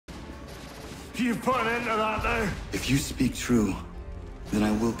You put an end to that now? If you speak true, then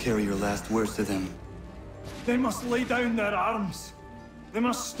I will carry your last words to them. They must lay down their arms. They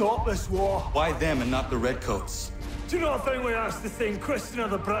must stop this war. Why them and not the Redcoats? Do you not think we asked the same question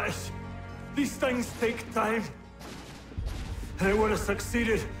of the British? These things take time. And it would have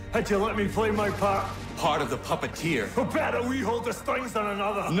succeeded had you let me play my part. Part of the puppeteer. Or better, we hold the strings on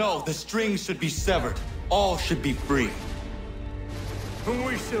another. No, the strings should be severed. All should be free. And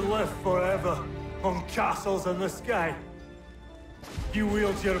we should live forever on castles in the sky. You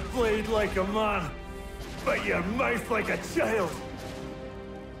wield your blade like a man, but your mouth like a child.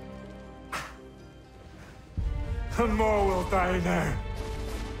 And more will die now.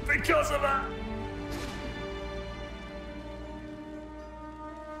 Because of that.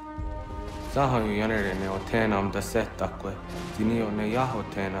 Sahoin janere ne o tēnam da setakwe, tinio ne jaho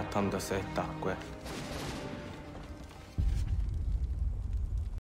tēna tam da setakwe.